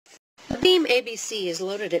beam ABC is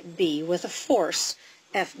loaded at B with a force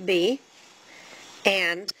FB,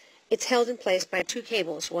 and it's held in place by two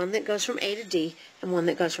cables, one that goes from A to D and one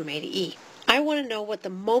that goes from A to E. I want to know what the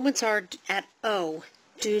moments are at O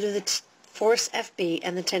due to the force FB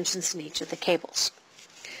and the tensions in each of the cables.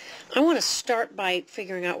 I want to start by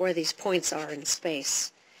figuring out where these points are in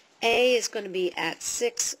space. A is going to be at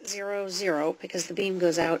 6, 0, 0 because the beam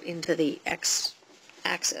goes out into the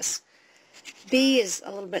x-axis. B is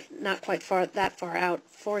a little bit not quite that far out,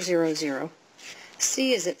 4, 0, 0.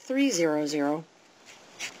 C is at 3, 0, 0.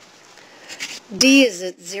 D is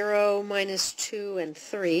at 0, minus 2, and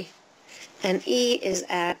 3. And E is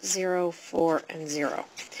at 0, 4, and 0.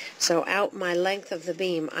 So out my length of the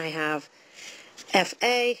beam, I have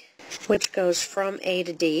FA, which goes from A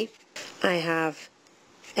to D. I have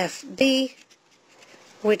FB,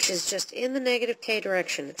 which is just in the negative K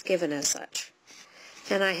direction. It's given as such.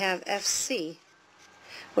 And I have FC,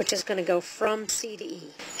 which is going to go from C to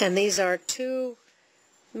E. And these are 2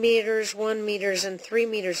 meters, 1 meters, and 3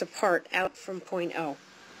 meters apart out from point O.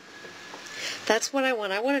 That's what I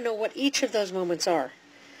want. I want to know what each of those moments are.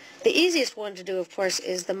 The easiest one to do, of course,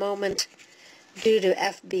 is the moment due to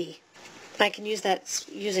FB. I can use that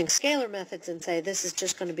using scalar methods and say this is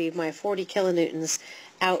just going to be my 40 kilonewtons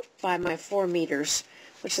out by my 4 meters,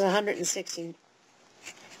 which is 160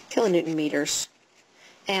 kilonewton meters.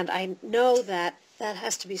 And I know that that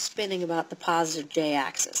has to be spinning about the positive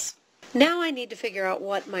J-axis. Now I need to figure out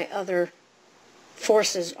what my other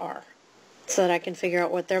forces are so that I can figure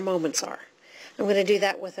out what their moments are. I'm going to do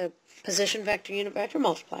that with a position vector, unit vector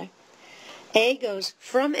multiply. A goes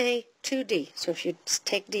from A to D. So if you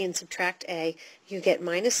take D and subtract A, you get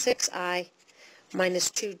minus 6I minus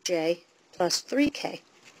 2J plus 3K.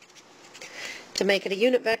 To make it a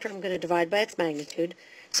unit vector, I'm going to divide by its magnitude.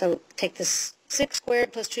 So take this 6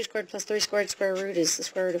 squared plus 2 squared plus 3 squared square root is the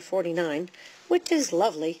square root of 49, which is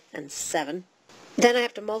lovely, and 7. Then I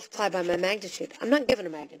have to multiply by my magnitude. I'm not given a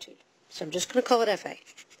magnitude, so I'm just going to call it FA.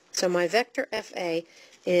 So my vector FA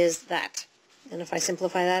is that. And if I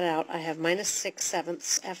simplify that out, I have minus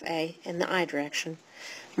 6/7 FA in the I direction,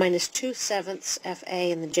 minus 2/7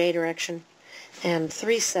 FA in the J direction, and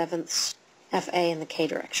 3/7 FA in the K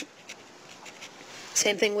direction.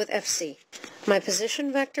 Same thing with FC. My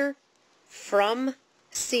position vector from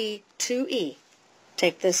C to E,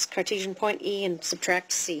 take this Cartesian point E and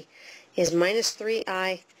subtract C, is minus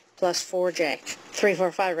 3I plus 4J. 3,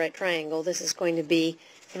 4, 5 right triangle. This is going to be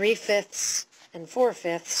 3/5 and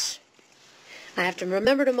 4/5. I have to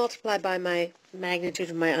remember to multiply by my magnitude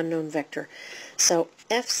of my unknown vector. So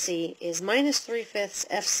FC is minus 3/5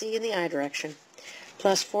 FC in the I direction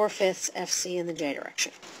plus 4/5 FC in the J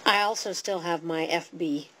direction. I also still have my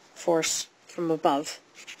FB force from above,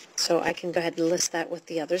 so I can go ahead and list that with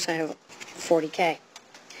the others. I have 40K.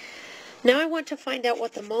 Now I want to find out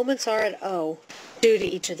what the moments are at O due to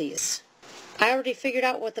each of these. I already figured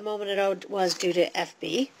out what the moment at O was due to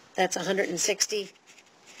FB. That's 160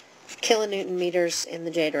 kilonewton meters in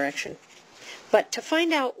the J direction. But to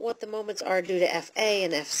find out what the moments are due to FA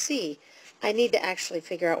and FC, I need to actually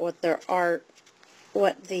figure out what the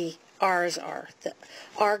R's are. The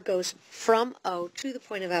R goes from O to the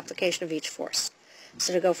point of application of each force.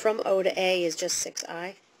 So to go from O to A is just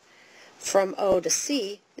 6I. From O to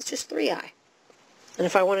C is just 3I. And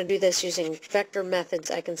if I want to do this using vector methods,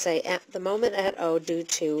 I can say at the moment at O due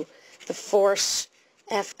to the force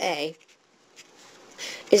FA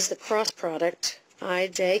is the cross product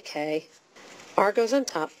IJK. R goes on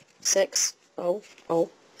top, 6, O, O.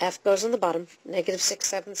 F goes on the bottom, negative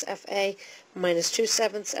 6/7 FA, minus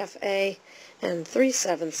 2/7 FA, and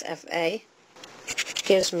 3/7 FA.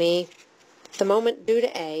 Gives me the moment due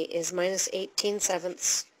to A is minus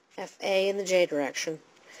 18/7 FA in the J direction,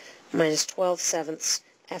 minus 12/7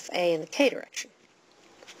 FA in the K direction.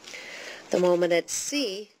 The moment at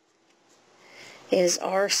C is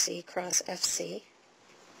RC cross FC.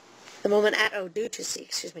 The moment at O due to C,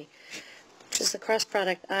 which is the cross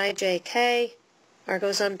product IJK. R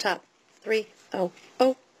goes on top, 3, O,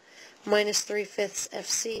 O, minus 3/5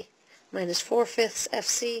 FC, minus 4/5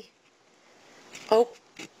 FC, O.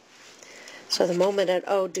 So the moment at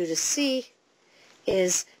O due to C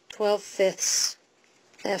is 12/5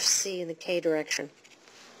 FC in the K direction.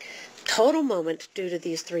 Total moment due to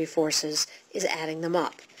these three forces is adding them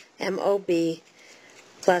up. MOB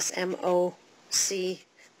plus MOC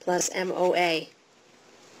plus MOA.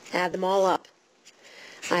 Add them all up.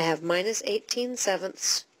 I have minus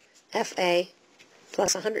 18/7 FA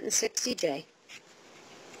plus 160J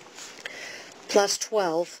plus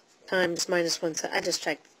 12 times minus 1. I just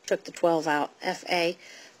took the 12 out. FA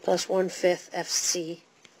plus 1/5 FC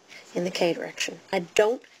in the K direction. I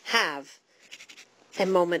don't have a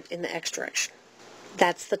moment in the x direction.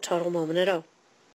 That's the total moment at O.